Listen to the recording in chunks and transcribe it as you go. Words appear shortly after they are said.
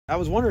I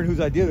was wondering whose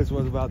idea this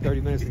was about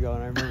 30 minutes ago,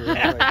 and I remember.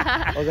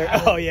 I was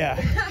like, oh yeah,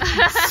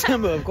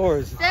 Simba, of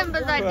course.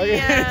 Simba's idea.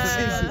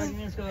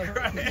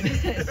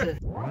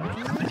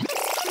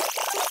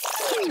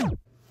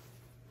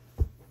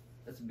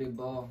 That's a big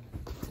ball.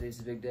 Today's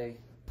a big day.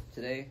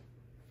 Today,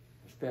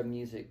 we spread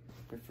music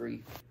for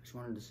free. Just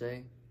wanted to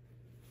say,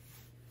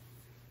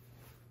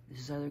 this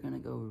is either gonna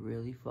go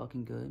really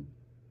fucking good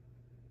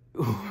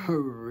or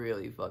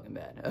really fucking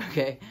bad,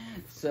 okay?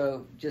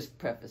 So just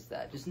preface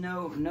that. Just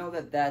know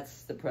that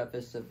that's the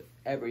preface of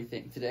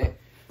everything today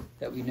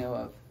that we know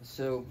of.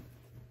 So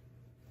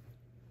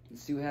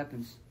let's see what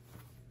happens.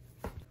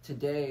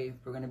 Today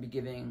we're gonna be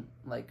giving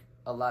like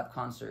a live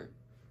concert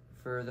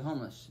for the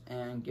homeless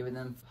and giving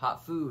them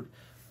hot food,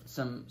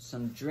 some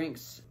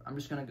drinks. I'm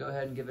just gonna go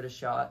ahead and give it a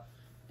shot,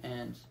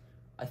 and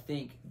I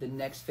think the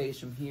next phase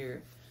from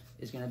here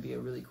is gonna be a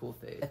really cool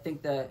phase. I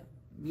think that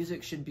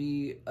music should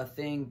be a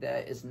thing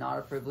that is not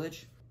a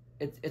privilege.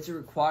 It's a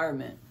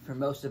requirement for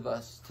most of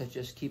us to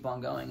just keep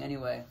on going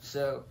anyway.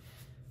 So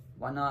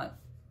why not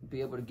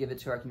be able to give it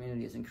to our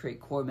communities and create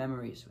core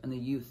memories in the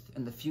youth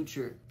and the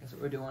future? That's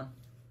what we're doing.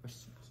 We're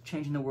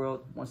changing the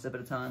world one step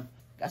at a time.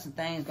 Got some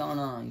things going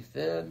on, you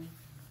feel me?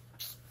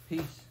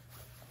 Peace.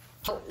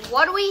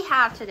 What do we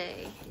have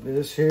today?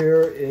 This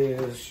here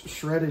is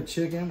shredded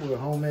chicken with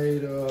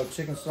homemade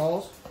chicken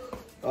sauce.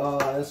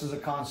 This is a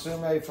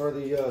consomme for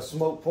the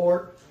smoked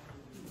pork.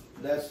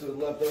 That's the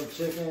leftover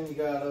chicken. You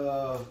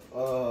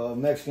got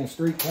Mexican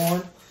street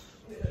corn.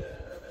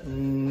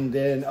 And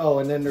then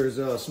there's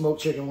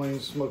smoked chicken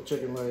wings, smoked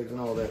chicken legs, and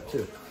all that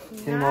too.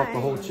 Nice. Came off the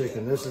whole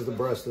chicken. This is the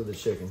breast of the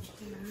chicken.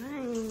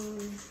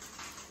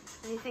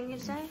 Nice. Anything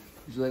you'd say?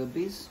 Would you like a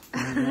piece?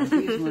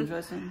 You want to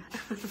try some?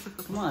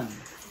 Come on,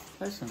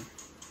 try some.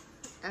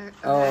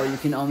 Oh, you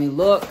can only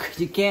look.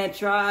 You can't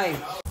try.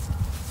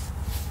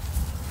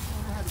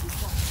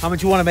 How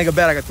much you want to make a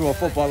bet I could throw a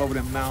football over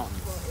them mountains?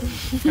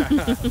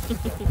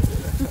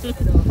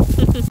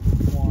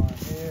 One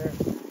here.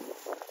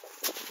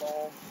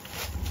 Boom.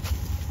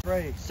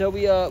 Ready. So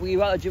we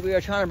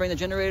were trying to bring the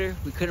generator.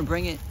 We couldn't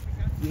bring it.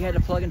 We had to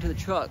plug into the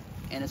truck,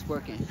 and it's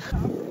working.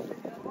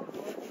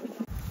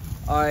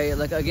 All right,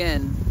 like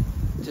again,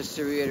 just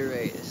to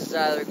reiterate, this is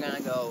either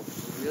gonna go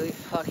really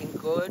fucking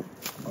good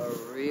or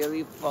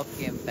really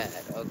fucking bad.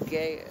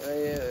 Okay,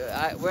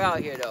 we're out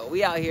here though.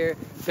 We out here.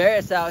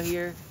 Ferris out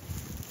here.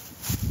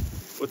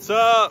 What's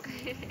up?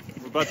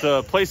 We're about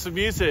to play some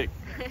music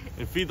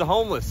and feed the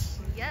homeless.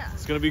 Yeah.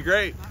 It's gonna be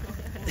great.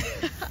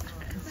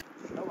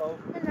 Hello.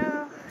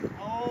 Hello.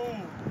 Oh,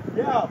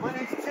 yeah. My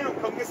name's Tim.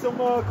 Come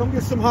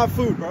get some hot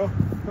food, bro.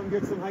 Come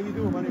get some. How you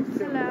doing? My name's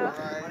Tim. Hello.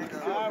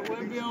 All right,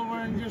 we'll be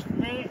over in just a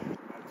minute.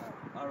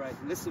 All right.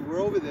 Listen,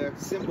 we're over there.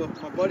 Simba,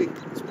 my buddy,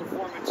 is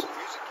performing some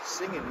music. He's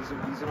singing.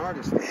 He's an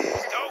artist.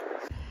 He's dope.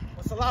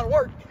 It's a lot of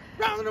work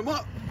rounding him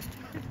up.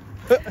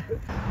 Hey,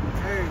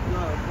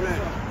 no,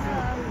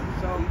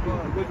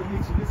 Good to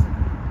meet you. Listen,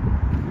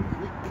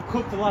 we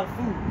cooked a lot of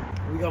food.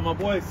 We got my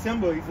boy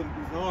Simba. He's an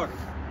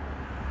artist.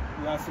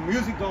 We got some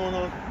music going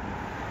on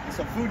and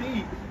some food to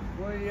eat.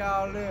 where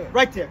y'all live?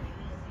 Right there.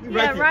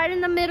 Yeah, right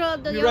in the middle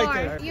of the You're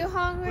right yard. there. You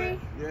hungry?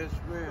 Yes,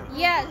 ma'am.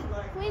 Yes.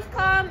 Please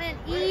come and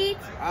eat.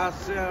 I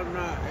said I'm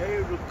not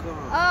able to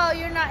come. Oh,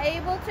 you're not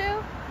able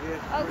to?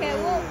 Yes, Okay,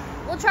 ma'am.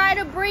 we'll try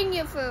to bring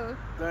you food.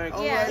 Thank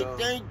you. Yeah. All right,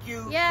 thank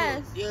you.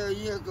 Yes. Yeah,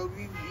 because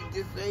you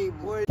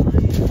disabled.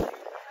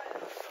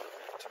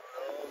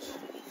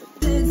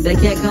 They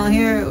can't come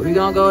here. We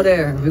gonna go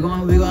there. We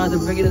gonna have to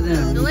bring it to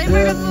them.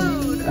 Deliver the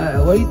food.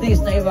 What do you think,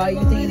 Snake?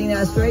 You think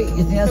that's straight?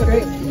 You think that's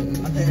straight?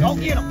 Go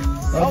get him.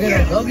 Go get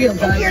him. Go get him,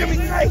 guys. Get him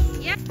tonight.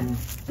 Yeah.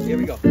 Here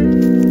we go.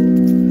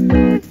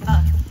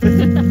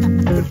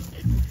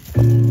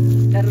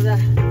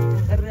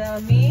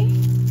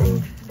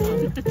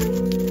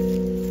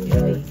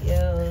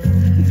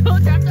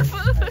 Don't drop the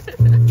food.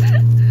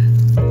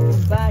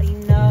 Nobody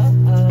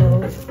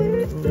knows.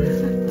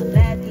 I'm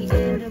at the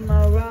end of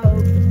my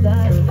road.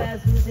 Blood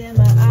vessels in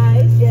my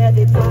eyes. Yeah,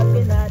 they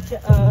popping out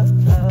your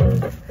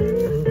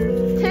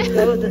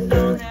Goes a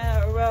song that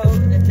I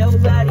wrote that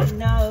nobody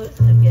knows.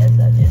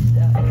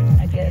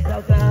 I guess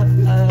I'll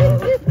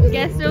go.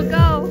 Guess you'll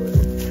go.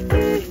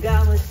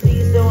 Got my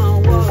sleeves so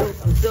on woke.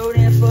 I'm so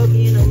damn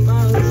fucking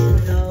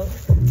emotional.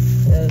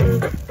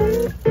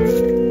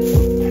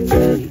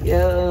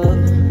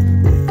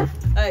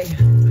 Hey,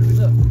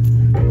 look.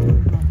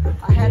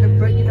 I had to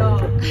break it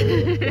off.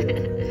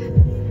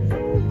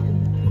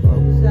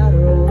 Focus out the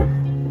road.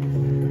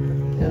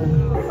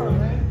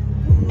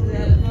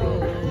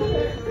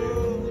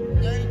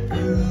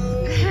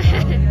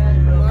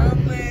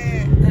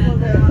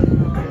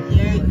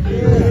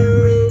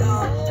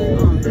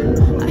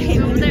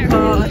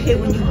 I hate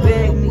when you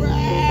beg me.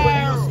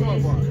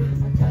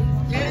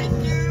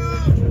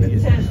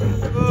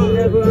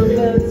 Never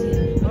unload you.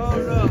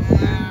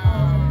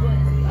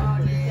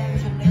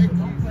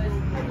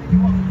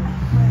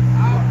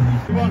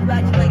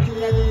 Like you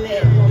never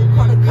met.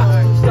 Call the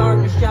cops,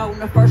 starting the show.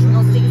 The first one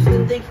on scene, so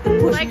think you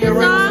pushing me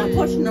around. I'm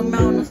pushing them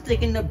out. I'm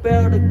sticking the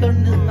barrel, the gun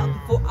in his mouth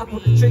before I pull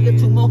the trigger.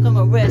 2 more come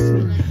arrest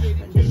me.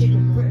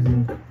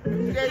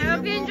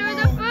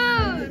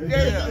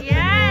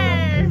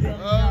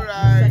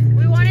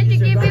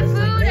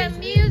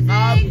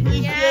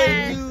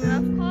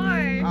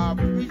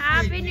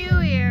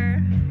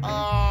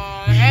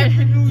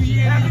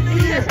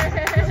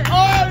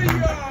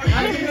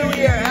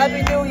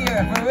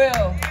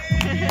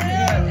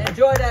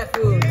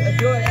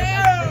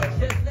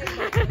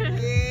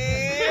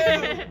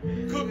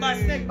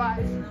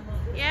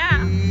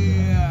 Yeah.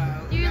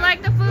 Yeah. Do you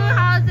like the food?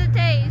 How does it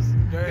taste?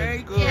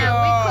 Thank you.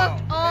 Yeah, we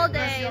cooked all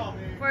day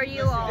for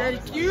you all.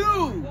 Thank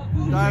you.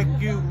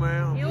 Thank you,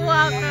 man. You're Yeah,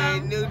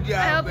 welcome. new job,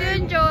 I hope you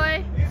baby.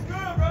 enjoy.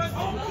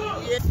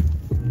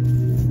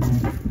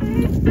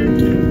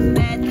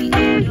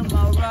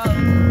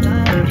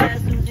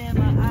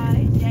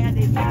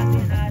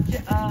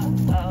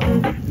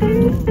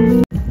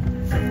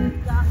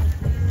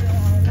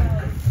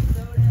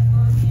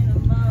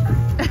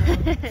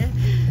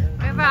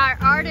 We have our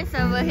artist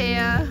over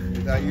here.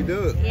 That's how you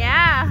do it.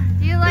 Yeah.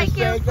 Do you like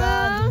your They say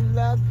God food?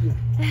 love you,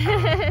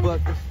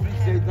 but the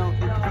streets they don't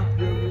keep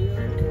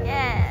you.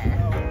 Yeah.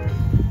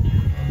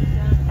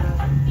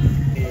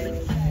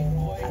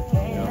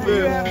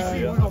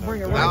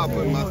 I'll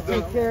put my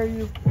stuff.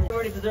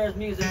 Everybody deserves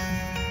music.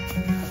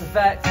 That's a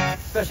fact,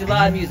 especially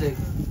live music.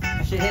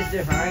 That shit hits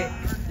different, right?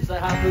 Just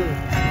like hot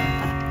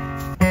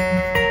food.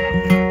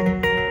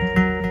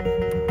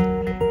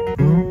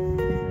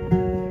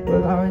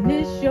 Well, our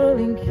initial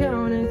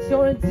encounter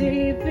tore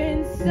deep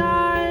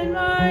inside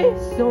my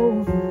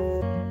soul.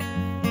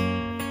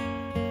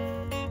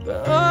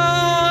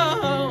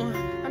 Oh,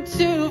 I'm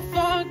too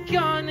far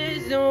gone.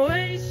 There's no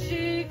way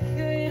she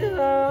could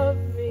love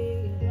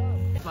me.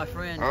 My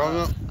friend, I don't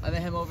know. I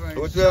met him over in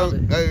What's up?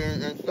 Charlotte. Hey,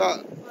 and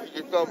stop.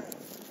 Get some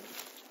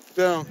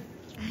down.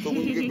 So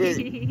we can get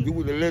ready. You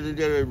were the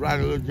legendary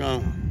writer, Lil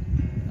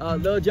John.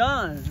 Lil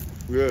Jon.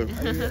 Yeah.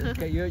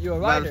 Okay, you're a Not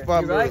writer. a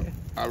spot, You right?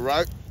 I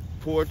write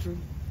poetry.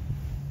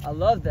 I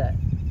love that.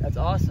 That's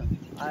awesome.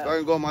 I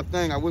didn't go on my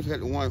thing. I wish I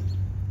had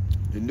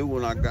the new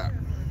one I got.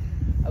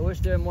 I wish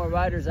there were more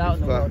writers out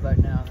in the world right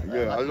now.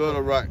 Yeah, I love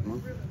to write,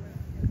 man.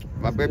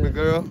 My baby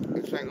girl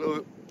in St.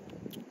 Louis,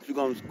 she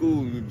going to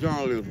school to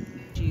journalism.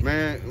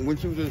 Man, when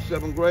she was in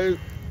 7th grade,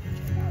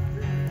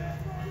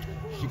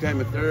 she came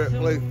in 3rd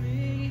place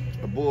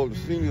above the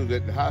seniors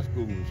at the high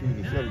school when she was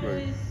in 7th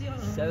grade.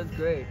 7th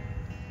grade.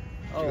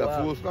 Oh, She got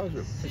wow. full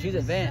scholarship. So she's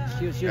advanced.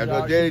 She was As her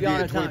already- daddy she's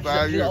beyond did her time.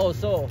 25 She's years. an old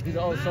soul. She's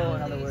an old soul,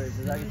 in other words.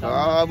 Is that what you're So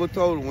talking I was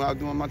told her when I was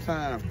doing my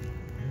time,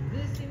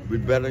 be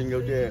better than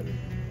your dad.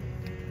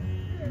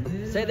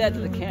 about? Say that to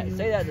the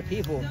say that to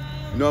people.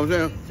 You know what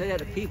I'm saying? Say that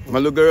to people. My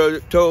little girl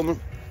told me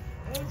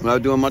when I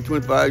was doing my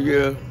 25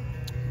 years,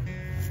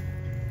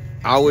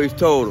 I always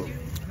told her,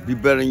 be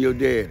better than your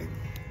daddy.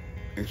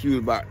 And she was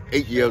about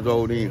 8 years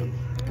old then,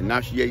 and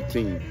now she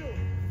 18.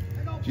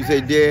 She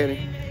said,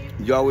 Daddy,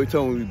 you always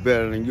told me to be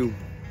better than you.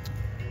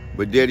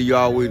 But Daddy, you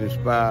always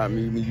inspired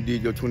me when you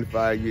did your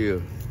 25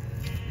 years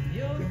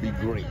to be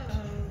great.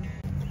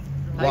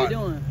 How you Watch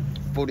doing?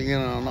 for the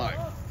end of the night,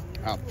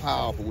 how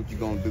powerful what you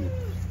gonna do.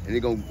 And they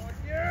gonna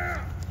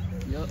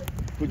Yep.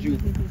 put you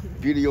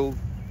video,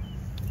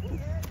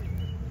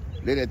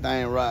 let that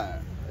thing ride.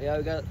 Yeah,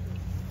 we got.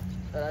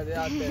 Gotta be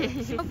out there.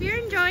 Hope you're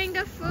enjoying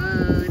the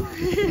food.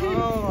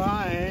 Oh,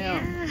 I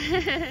am.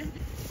 Yeah.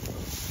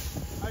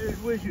 I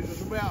just wish it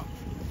was about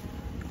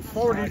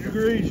 40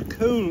 degrees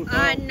cool.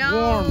 I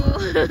know.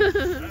 Warmer.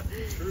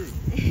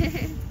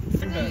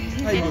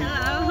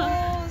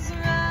 Hello.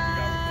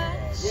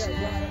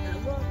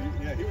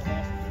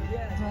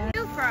 Where are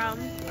you from?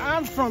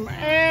 I'm from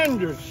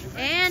Anderson.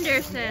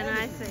 Anderson,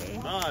 I see.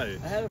 Nice.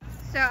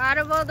 So out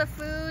of all the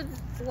foods,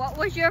 what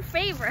was your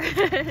favorite?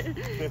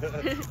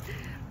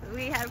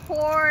 We had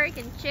pork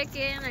and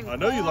chicken and I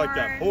know you like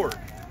that corn. pork.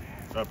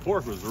 That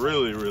pork was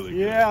really, really good.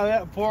 Yeah,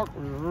 that pork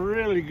was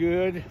really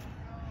good.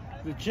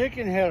 The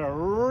chicken had a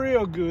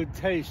real good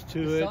taste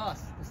to The it.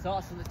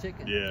 sauce of the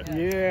chicken. Yeah.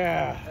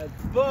 Yeah,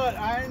 but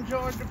I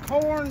enjoyed the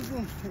corn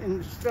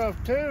and stuff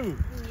too.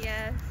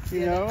 Yes.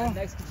 You know,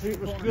 Mexican it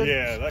was corn. good.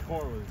 Yeah, that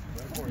corn was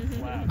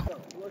flat.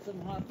 Or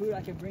some hot food.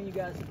 I can bring you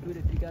guys some food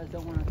if you guys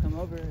don't want to come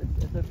over.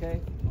 It's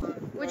okay.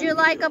 Would you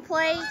like a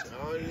plate?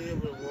 I ain't even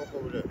gonna walk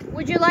over there.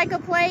 Would you like a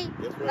plate?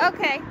 Yes, ma'am.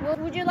 Okay. Well,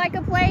 would you like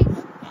a plate?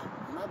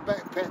 My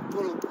backpack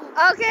full of food.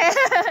 Okay.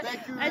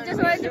 Thank you I very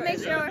just wanted to make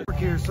sure.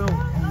 Here soon.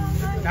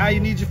 Now you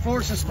need your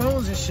forks and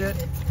spoons and shit.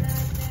 This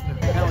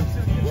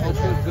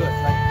food's good.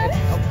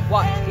 Like,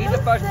 watch. Eat the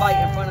first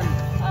bite in front of me.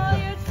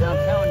 I'm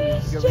telling you,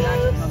 your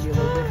reaction's gonna be a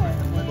little different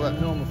than What?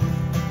 normal.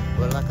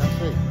 But like I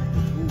said, the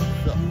food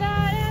sucks.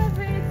 Not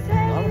every A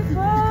lot of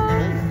people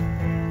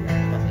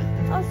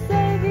I'll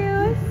save you a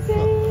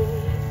seat.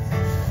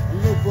 You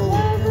look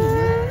forward to food,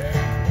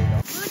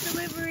 man. Food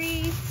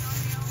delivery.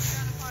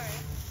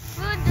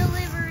 Food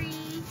delivery.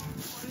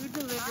 Food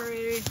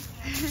delivery.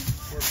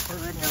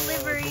 Food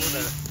delivery.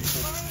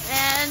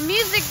 And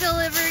music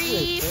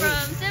delivery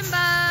from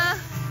Simba.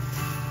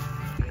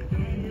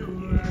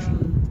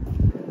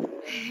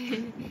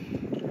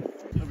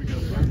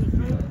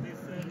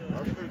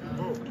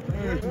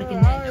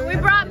 And we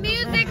brought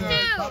music too.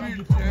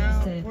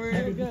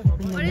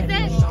 What is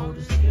it?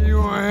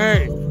 You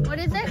hey, What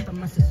is it?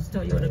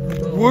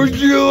 would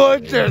you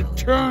like to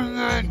turn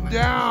that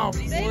down,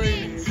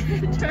 Baby.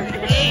 Turn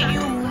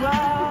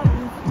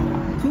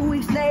it. 2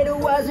 weeks later,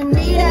 wasn't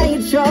me that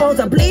you chose.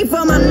 I bleed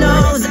from my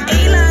nose,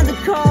 8 lines of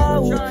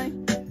code.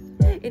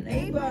 It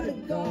ain't about to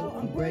go,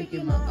 I'm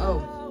breaking my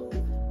oath.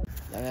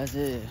 That's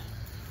it.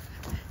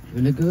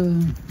 Really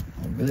good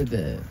or really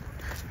bad?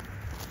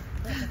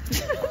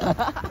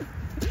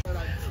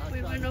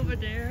 We went over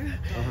there.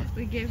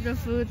 We gave the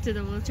food to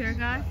the wheelchair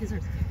guy. He's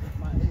like,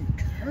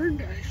 turn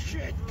that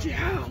shit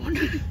down.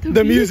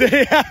 The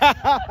music.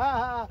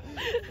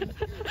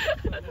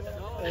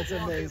 That's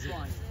amazing.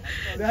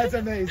 That's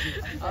amazing.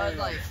 I was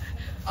like,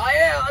 oh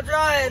yeah, I'm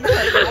trying. I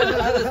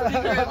had a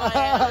speaker in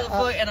my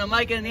foot and a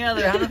mic in the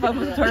other. How the fuck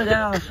was I turn it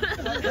down?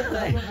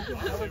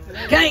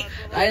 Okay,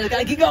 I just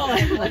gotta keep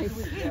going.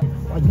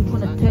 Are you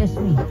trying to test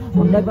me?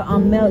 Whenever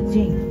I'm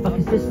melting, I'm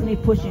consistently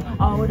pushing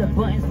all of the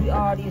buttons we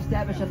already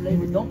established. I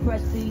label, don't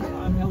press these,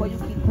 but you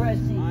keep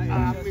pressing.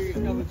 I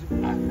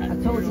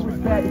told you it's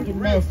bad to get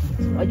messy.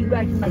 Are you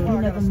acting like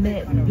you never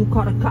met me? You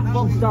caught a cop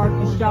from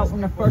starting to shout when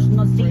the first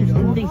one seems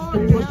to think you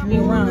can push me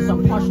around. So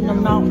I'm punching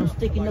them out and I'm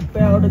sticking the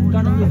barrel of the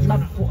gun in your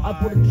mouth before I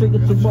pull the trigger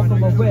to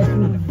welcome arrest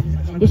me.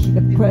 This shit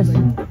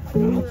depressing.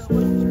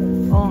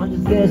 Oh, I'm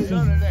just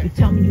guessing. You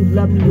tell me you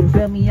love me, you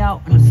bail me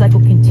out, and the cycle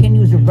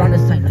continues around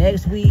us like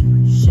next week.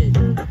 Shit.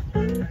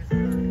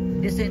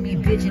 This ain't me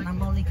bitching,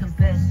 I'm only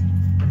confessing.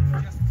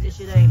 This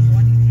shit ain't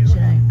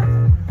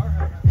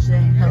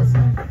healthy.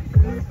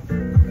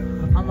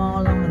 I'm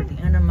all alone at the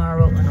end of my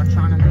rope and I'm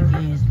trying to make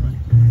ends meet.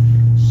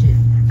 Shit.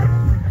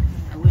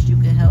 I wish you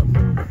could help me.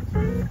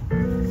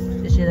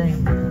 This shit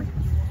ain't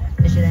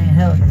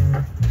healthy.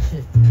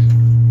 Shit.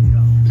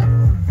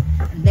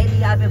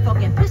 Lately I've been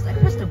fucking pissed. I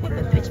pissed a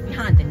whipping bitch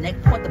behind the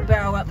neck. Point the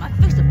barrel at my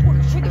face to pull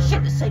the trigger.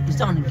 Shit, the safety's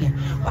on again.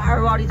 Why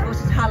are all these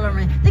voices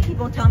hollering? They keep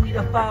on telling me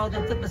to follow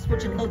them. Flip a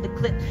switch and load the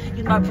clip.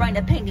 Use my brain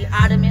to paint the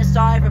ottoman.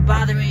 Sorry for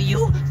bothering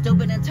you. Still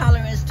been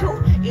intolerance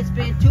too. It's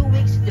been 2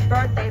 weeks since the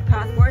birthday.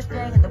 Past worst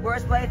thing in the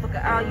worst way. Fuck it,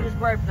 I'll use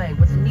wordplay.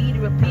 What's the need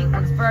to repeat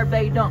when it's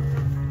verbatim?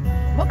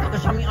 Motherfucker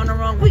shot me on the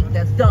wrong week,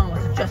 that's dumb. I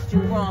suggest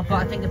you wrong, but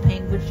I think the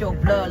pain with your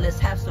blood, let's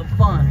have some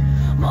fun.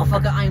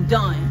 Motherfucker, I'm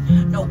done.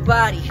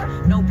 Nobody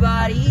knows.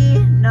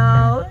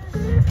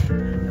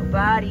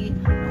 Nobody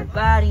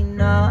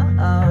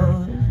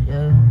knows.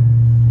 Yeah.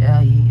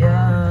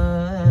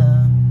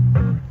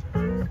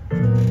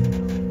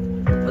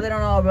 Well, they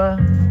don't know, bro.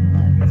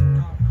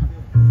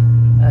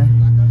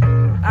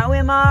 I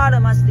wear my heart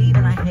on my sleeve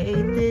and I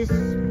hate this.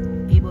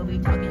 People be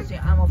talking, say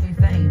I'm gonna be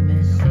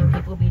famous. And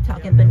people be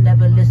talking but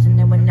never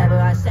listening whenever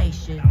I say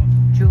shit.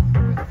 True.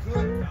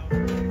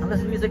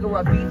 Unless the music or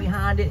a beat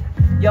behind it.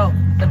 Yo,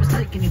 let me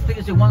sit, can you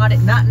figure you want it?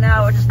 Not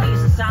now, I just need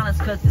some silence,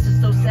 cause this is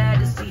so sad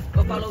to see.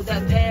 Go follow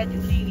that path you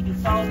lead, you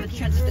follow the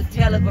trends at the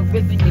tail of a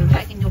ribbon. You're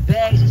packing your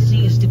bags, it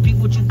seems to be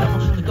what you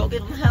want. So go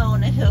get some hell on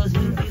the hills,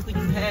 you be who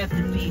you have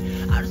to be.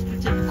 I just be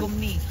typical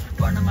me.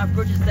 Burning my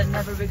bridges that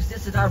never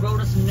existed. I wrote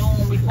us a new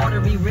one,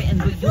 recorded, rewritten,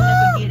 but you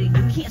never get it.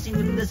 You can't seem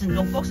to listen.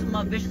 Don't focus on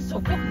my vision, so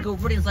fucking go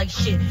riddance like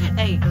shit.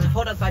 Hey,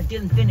 hold up, I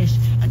didn't finish.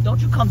 And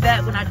don't you come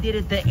back when I did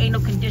it. There ain't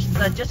no conditions.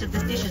 I just did the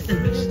dishes. The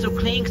bitches still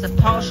clean, cause I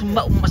polish them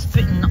up with my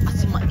spitting. I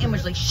see my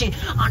image like shit.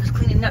 I'm just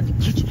cleaning up the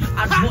kitchen.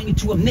 I just want you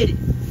to admit it.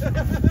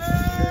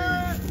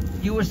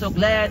 You were so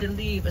glad to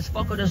leave. As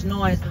fuck all this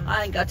noise.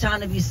 I ain't got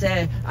time to be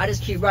sad. I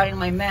just keep writing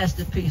my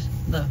masterpiece.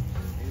 Look. I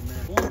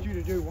want you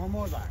to do one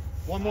more thing.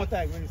 One more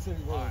thing when you sing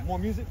more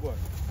music. What?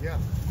 Yeah,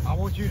 I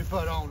want you to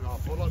put on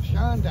Full of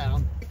Shine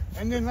Down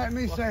and then let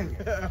me sing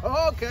it.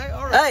 Okay,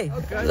 all right. Hey,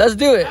 okay. Let's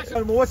do it.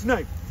 What's your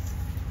name?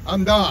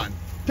 I'm Don.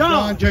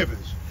 Don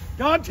Tibbins.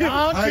 Don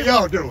Tibbins. How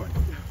y'all doing?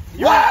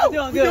 Wow,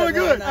 doing we're good. doing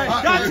good. Hey,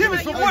 Don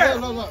Tibbins from where?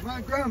 Look,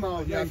 my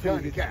grandma's named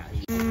Johnny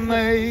Cash.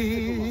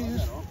 Amazing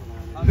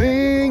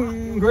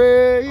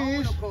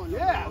grace,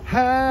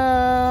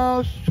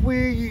 how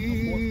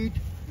sweet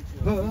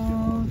the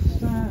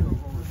sound.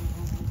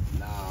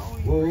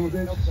 Oh,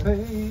 that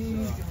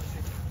saved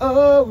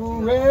a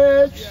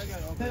wretch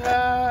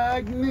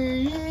like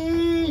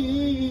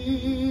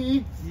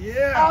me.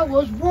 Yeah. I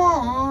was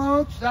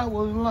lost,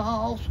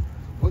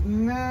 but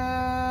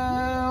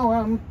now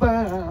I'm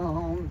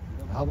found.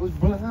 I was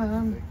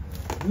blind,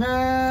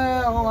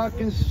 now I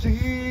can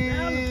see.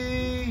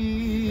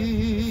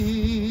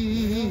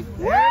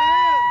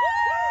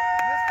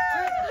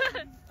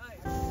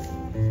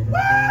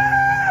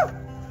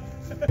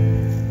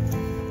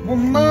 Well,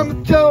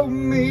 Mama told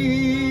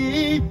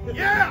me,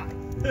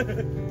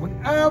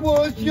 when I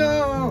was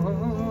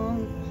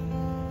young,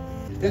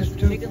 is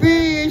to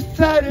be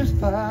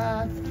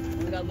satisfied.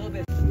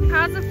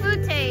 How's the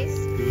food taste?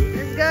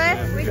 It's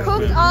good. We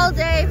cooked all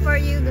day for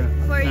you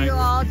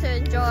all to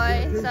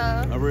enjoy. So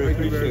I really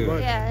appreciate it.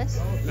 yes.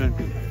 Thank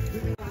you.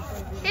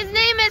 His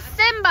name is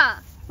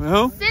Simba.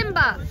 Who?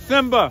 Simba.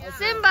 Simba.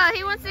 Simba.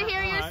 He wants to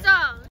hear your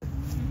song.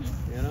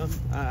 You know,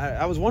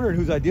 I was wondering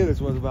whose idea this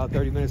was about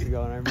 30 minutes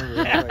ago, and I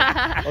remember.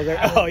 I was like,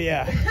 oh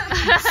yeah,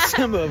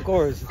 Simba, of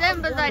course.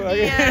 Simba's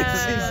idea.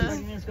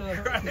 It's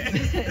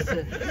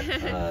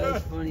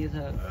funny as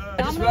hell.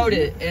 I just wrote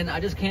it, and I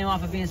just came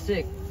off of being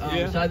sick.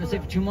 So I've been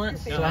sick for 2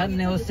 months, so I haven't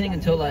been able to sing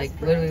until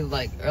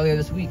literally earlier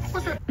this week.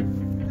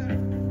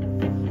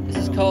 This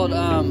is called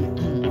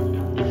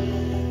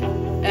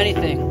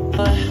Anything.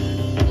 I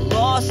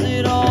lost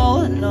it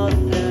all and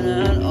nothing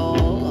at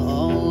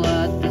all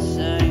at the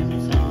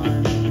same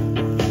time.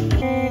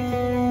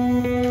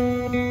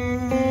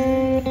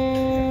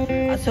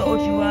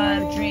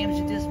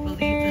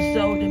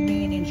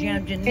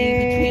 your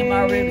knee between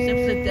my ribs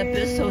and flip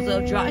episodes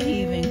of dry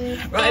heaving.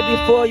 Right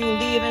before you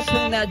leave and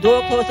swing that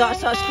door closed, I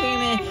start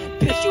screaming,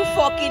 bitch, you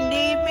fucking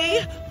need me?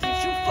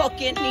 Bitch, you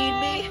fucking need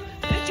me?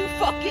 Bitch, you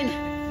fucking need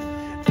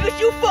me?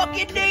 Bitch, you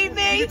fucking need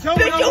me?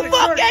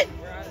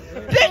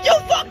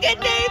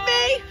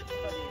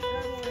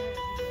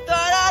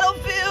 Thought I don't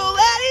feel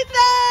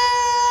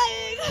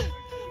anything.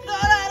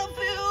 Thought I don't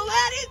feel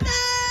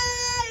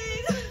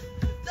anything.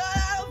 Thought I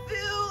don't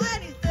feel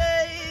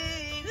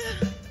anything.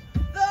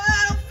 Thought I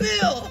don't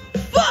feel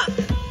fuck.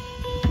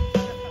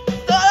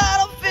 Thought I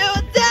don't feel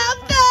a damn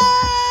thing.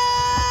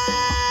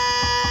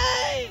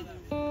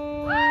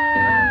 I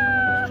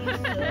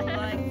used to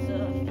like to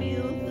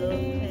feel the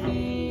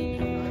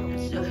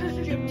pain, so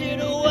stripped it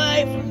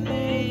away from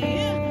me.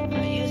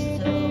 I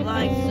used to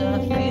like to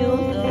feel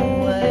the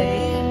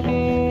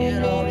way.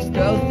 You'd always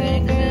throw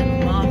things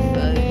in my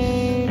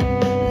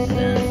face.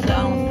 Since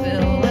I don't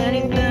feel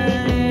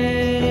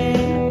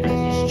anything,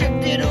 'cause you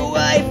stripped it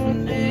away from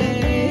me.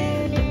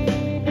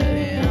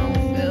 Baby, I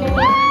don't feel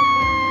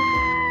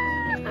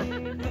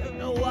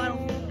no, I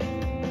don't feel.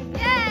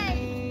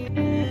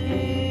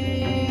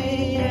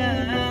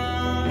 Yeah,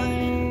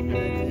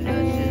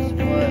 that's just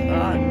what I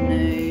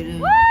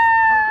needed.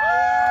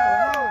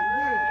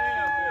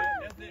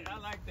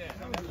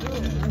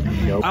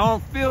 I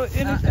don't feel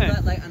anything.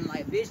 I'm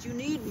like, bitch, you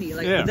need me.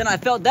 Like, Yeah. then I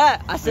felt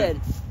that. I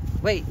said,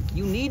 wait,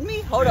 you need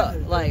me? Hold up.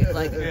 Like,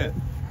 Yeah.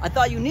 I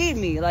thought you need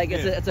me. Like,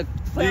 it's a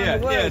play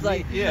on the words.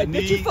 Like,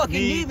 bitch, you fucking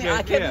need me.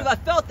 I can't believe I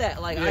felt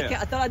that. Like,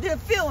 I thought I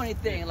didn't feel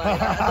anything.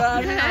 Like, I thought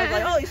I did. I was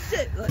like, holy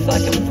shit. If I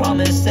can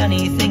promise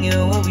anything, it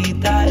will be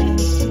that.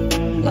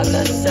 Like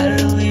I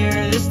said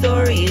earlier, the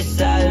story is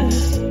sad.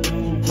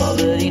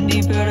 Falling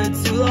deeper to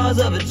two laws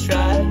of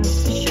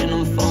attraction.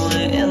 I'm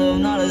falling in love,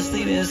 not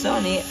asleep. It's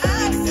only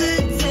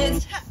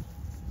accidents.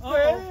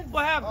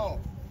 What happened?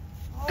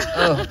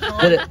 Oh,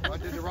 did it? I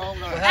did the wrong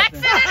one.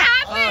 Accident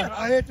happened.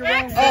 I hit the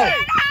wrong one.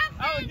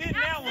 I was getting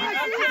that one.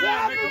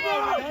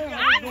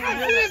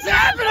 Accidents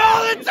happen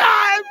all the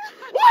time.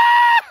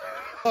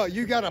 Oh,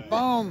 you got a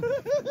phone.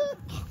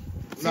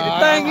 See, the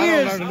thing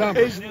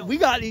is, we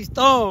got these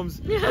thumbs,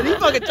 and these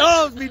fucking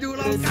thumbs be doing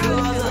all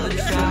kinds of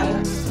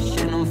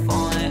Attraction. I'm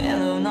falling in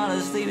love, not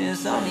asleep.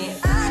 It's only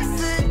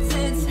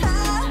accidents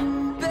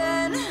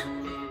happen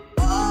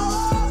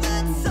all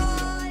the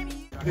time.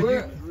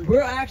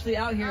 We're actually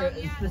out here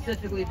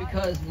specifically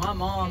because my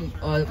mom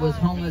was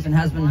homeless and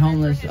has been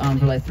homeless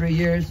for like 3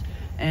 years.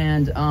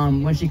 And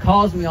when she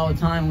calls me all the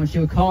time, when she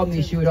would call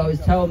me, she would always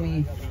tell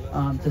me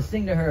to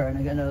sing to her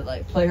and to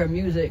like play her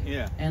music.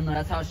 Yeah. And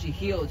that's how she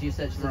healed. She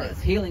said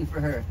it's healing for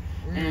her.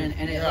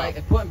 And it like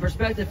it put in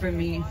perspective for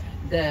me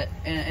that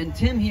and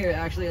Tim here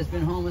actually has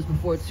been homeless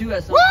before too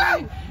at some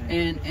point.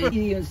 And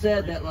he even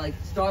said that like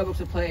Starbucks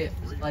would play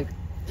like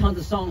tons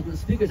of songs from the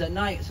speakers at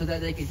night so that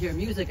they could hear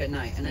music at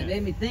night. And it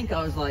made me think,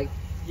 I was like,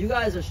 you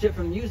guys are stripped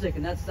from music,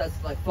 and that's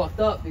like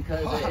fucked up,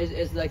 because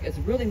it's like it's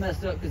really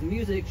messed up, because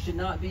music should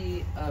not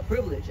be a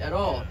privilege at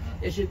all.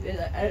 It should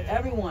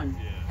everyone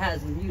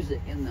has music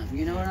in them,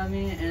 you know what I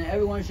mean? And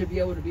everyone should be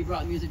able to be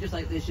brought music, just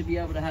like they should be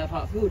able to have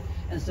hot food.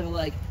 And so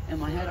like in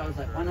my head I was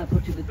like, why not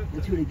put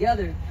the two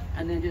together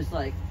and then just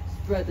like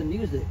spread the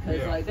music?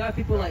 Because like there are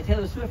people like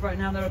Taylor Swift right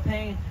now that are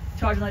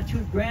charging like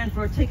 $2 grand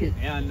for a ticket,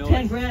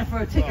 10 grand for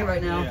a ticket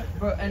right now,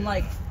 and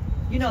like,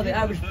 you know, the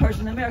average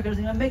person in America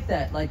doesn't even make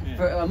that, like,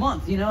 for a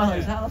month, you know?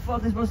 Like, how the fuck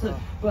are they supposed to?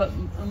 But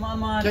in my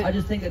mind, I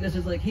just think that this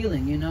is like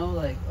healing, you know?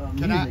 Like,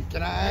 music.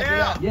 Can I add to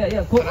that?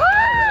 Yeah, cool. All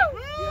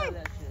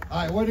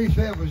right, what he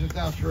said was just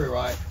not true,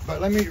 right?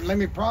 But let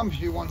me promise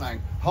you one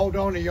thing. Hold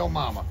on to your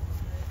mama.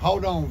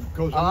 Hold on,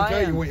 because I'm gonna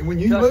tell you, when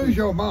you lose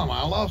your mama,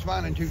 I lost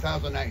mine in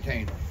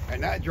 2018,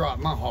 and that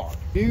dropped my heart.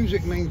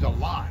 Music means a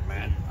lot,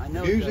 man. I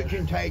know. Music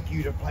can take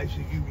you to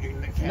places you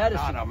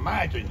cannot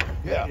imagine.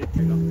 Yeah. I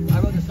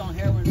wrote the song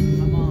Heroin with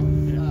my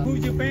mom.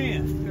 Who's your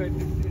band?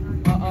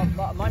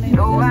 My name is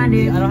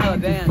SMBA. I don't have a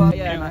band.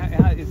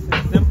 Yeah, It's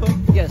simple?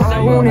 yeah,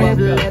 Simple. Hey,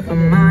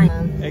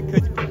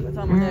 could you? That's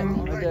on my neck,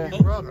 right there.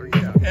 Brother,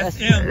 yeah.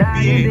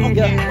 SMBA. Okay.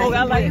 Yeah. Oh,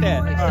 I like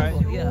that. Like All right.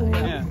 Simple.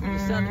 Yeah.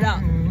 Just sum it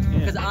out.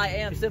 Because I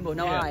am Simple,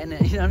 no I in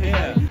it. You know what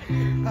I mean?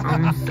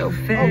 I'm so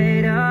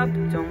fed up,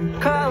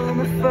 don't call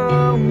my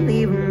phone,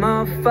 leave a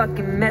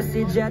motherfucking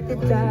message at the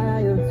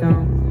dial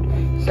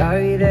tone.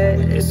 Sorry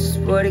that this is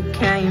what it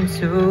came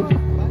to.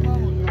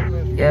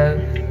 Yeah.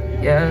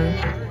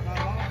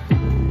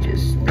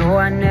 Just know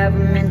I never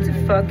meant to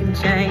fucking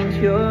change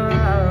your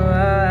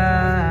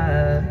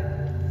heart.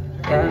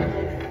 Yeah.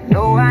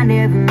 No, I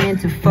never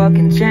meant to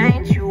fucking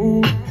change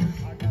you.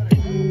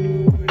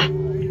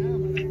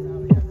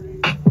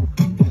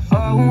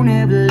 I won't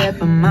ever let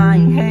my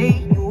mind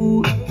hate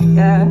you.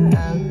 Yeah.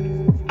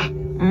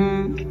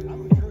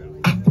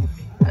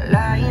 I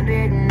lie in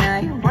bed at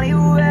night,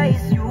 wanna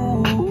erase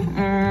you.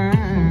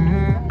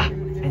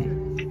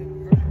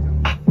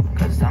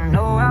 Cause I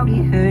know I'll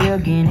be hurt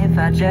again if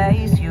I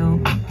chase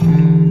you.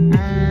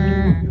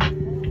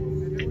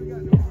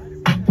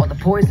 All the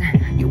poison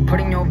you put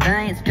in your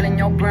veins, killing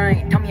your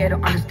brain. Tell me I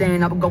don't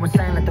understand, I would go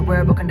insane like the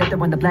wearable conductor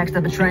when the black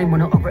stuff the train.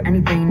 Wanna over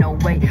anything, no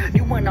way.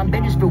 You went on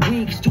benches for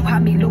weeks, you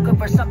had me looking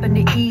for something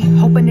to eat,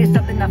 hoping there's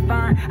something I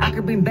find I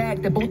could bring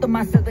back to both of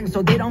my siblings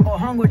so they don't go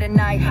hungry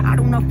tonight. I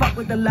don't know, fuck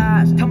with the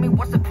lies. Tell me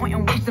what's the point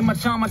in wasting my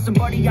time on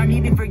somebody I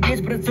needed for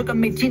years, but it took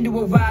them 18 to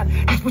arrive.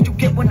 This what you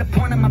get when the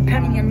point of my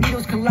penny and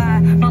needles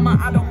collide. Mama,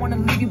 I don't wanna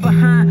leave you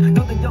behind.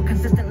 Know that you're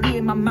consistently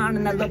in my mind,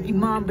 and I love you,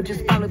 Mom, but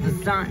just follow the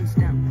signs.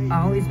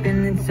 Always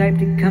been the type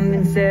to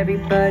convince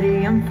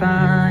everybody I'm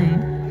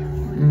fine.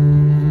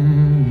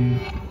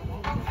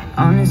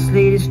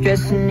 Honestly, the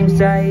stress and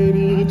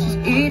anxiety, it just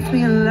eats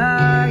me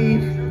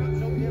alive.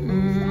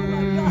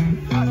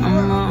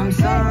 Mama, I'm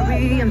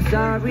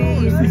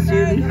sorry,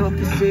 sincerely hope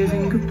this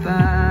isn't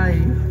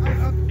goodbye.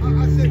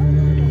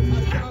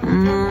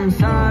 I'm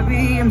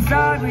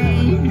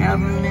sorry, never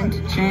meant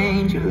to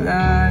change your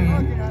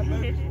life.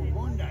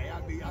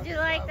 Did you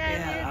like that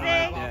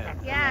music?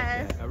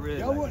 Yes. I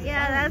really like it.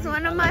 Yeah, that's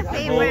one of my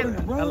favorite.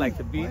 I like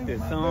the beat, the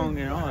song,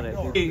 and all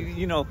that.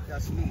 You know,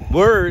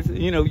 words,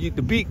 you know,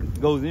 the beat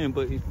goes in,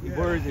 but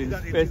words,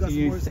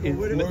 especially,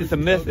 it's a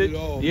message.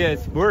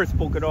 Yes, words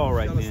spoke it all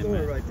right then,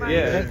 man.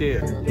 Yeah, that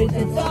did.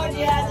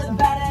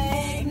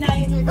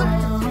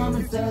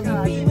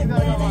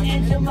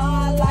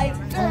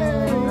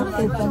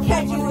 If I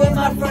catch you in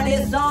my front,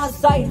 it's on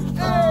sight.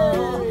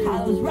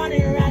 I was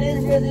running around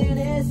this prison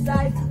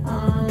inside.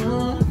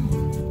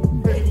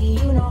 Baby,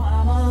 you know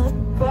I'm a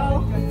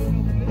pro.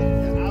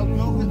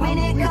 When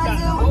it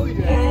comes to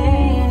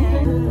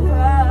weekend,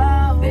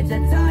 bitch, I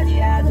told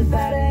you I was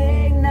about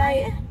to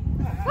ignite.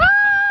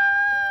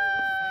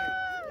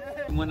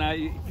 When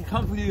I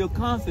come to your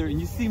concert and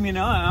you see me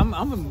now, I'm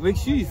gonna make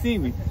sure you see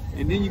me,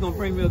 and then you're gonna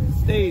bring me up the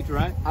stage,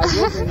 right? I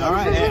will. All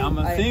right, I'm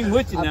gonna sing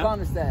with you now. I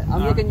promise that.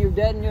 I'm looking you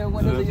dead in your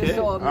windows of your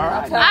soul.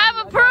 Right. I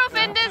have a proof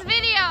in this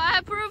video. I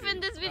have proof in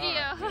this video.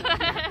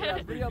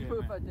 Yeah, video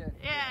proof right there.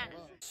 Yeah.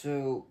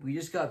 So we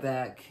just got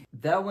back.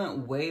 That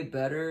went way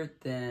better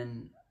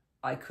than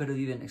I could have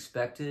even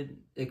expected.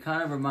 It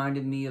kind of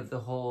reminded me of the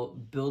whole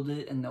build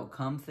it and they'll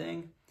come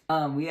thing.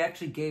 We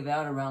actually gave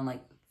out around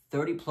like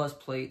 30 plus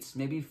plates,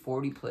 maybe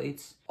 40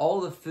 plates. All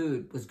the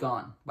food was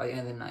gone by the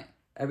end of the night.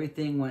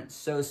 Everything went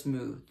so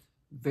smooth.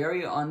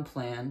 Very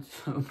unplanned,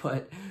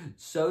 but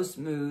so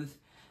smooth.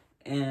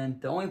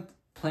 And the only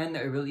plan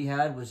that we really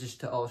had was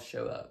just to all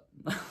show up.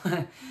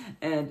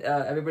 And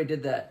everybody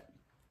did that.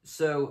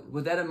 So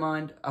with that in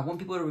mind, I want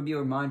people to be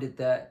reminded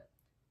that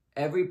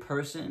every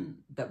person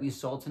that we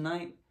saw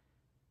tonight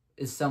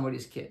is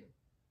somebody's kid.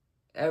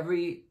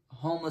 Every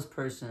homeless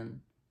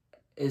person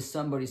is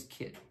somebody's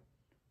kid.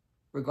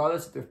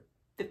 Regardless if they're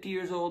 50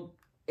 years old,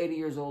 80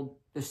 years old,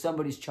 they're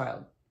somebody's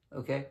child,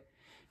 okay?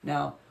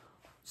 Now,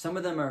 some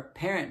of them are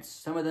parents,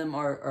 some of them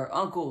are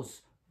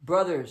uncles,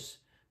 brothers,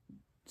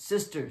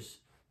 sisters.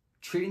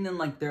 Treating them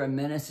like they're a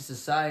menace to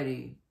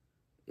society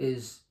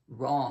is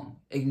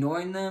wrong.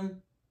 Ignoring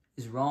them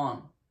is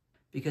wrong.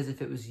 Because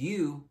if it was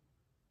you,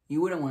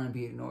 you wouldn't want to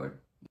be ignored.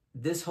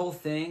 This whole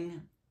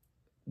thing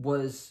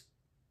was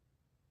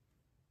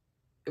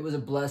a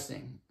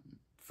blessing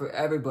for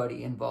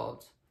everybody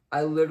involved.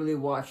 I literally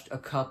watched a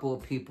couple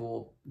of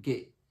people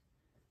get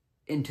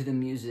into the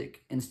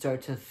music and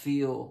start to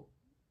feel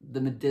the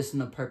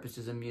medicinal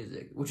purposes of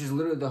music, which is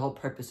literally the whole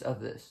purpose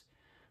of this.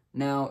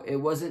 Now, it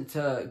wasn't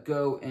to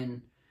go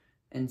and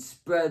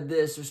spread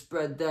this or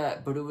spread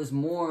that, but it was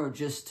more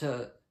just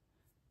to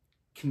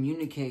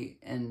communicate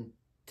and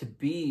to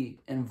be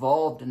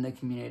involved in the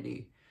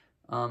community.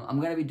 I'm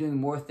going to be doing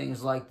more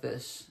things like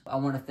this. I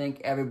want to thank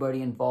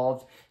everybody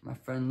involved. My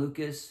friend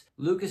Lukas.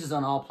 Lukas is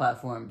on all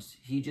platforms.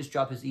 He just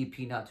dropped his EP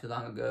not too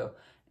long ago,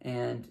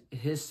 and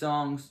his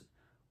songs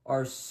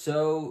are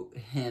so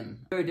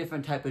him. Very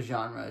different type of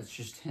genre. It's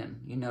just him,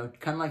 you know,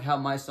 kind of like how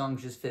my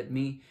songs just fit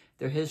me.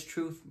 They're his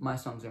truth. My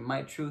songs are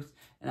my truth,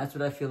 and that's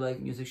what I feel like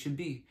music should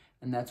be,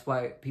 and that's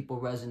why people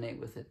resonate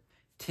with it.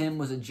 Tim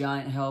was a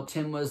giant help.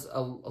 Tim was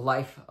a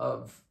life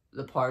of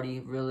the party,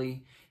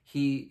 really.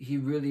 He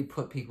really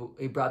brought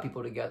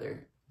people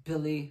together.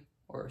 Billy,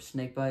 or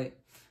Snakebite,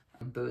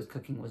 Boo's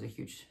cooking was a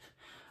huge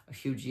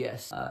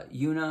yes.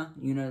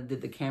 Yuna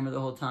did the camera the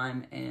whole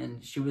time,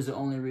 and she was the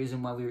only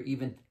reason why we were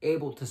even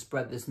able to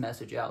spread this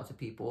message out to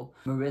people.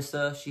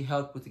 Marissa, she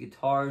helped with the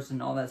guitars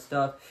and all that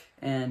stuff.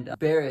 And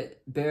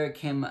Barrett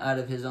came out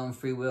of his own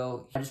free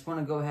will. I just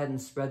want to go ahead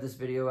and spread this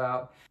video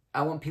out.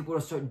 I want people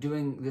to start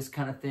doing this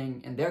kind of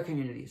thing in their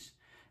communities.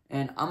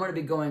 And I'm going to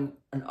be going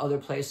in other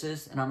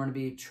places, and I'm going to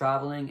be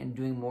traveling and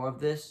doing more of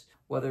this,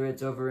 whether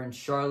it's over in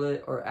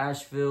Charlotte or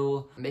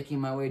Asheville,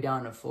 making my way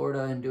down to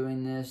Florida and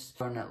doing this,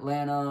 or in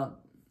Atlanta,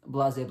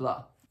 blah, blah,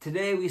 blah.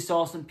 Today, we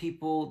saw some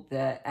people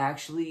that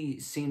actually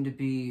seemed to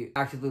be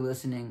actively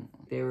listening.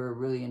 They were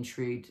really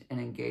intrigued and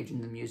engaged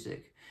in the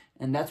music.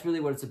 And that's really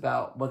what it's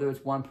about, whether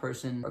it's one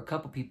person or a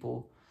couple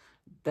people.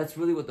 That's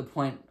really what the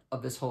point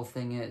of this whole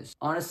thing is.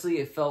 Honestly,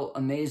 it felt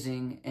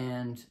amazing,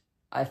 and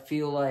I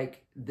feel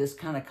like this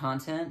kind of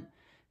content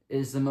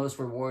is the most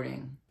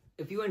rewarding.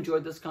 If you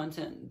enjoyed this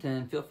content,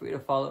 then feel free to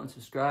follow and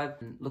subscribe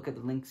and look at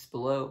the links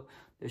below.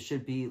 There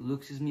should be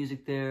Lukas's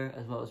music there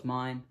as well as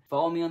mine.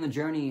 Follow me on the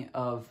journey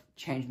of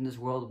changing this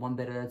world one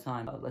bit at a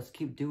time. Let's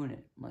keep doing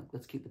it. Like,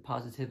 let's keep the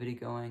positivity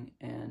going,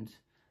 and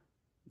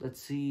let's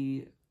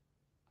see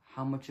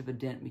how much of a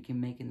dent we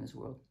can make in this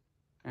world.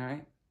 All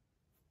right?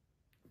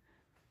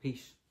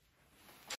 Peace.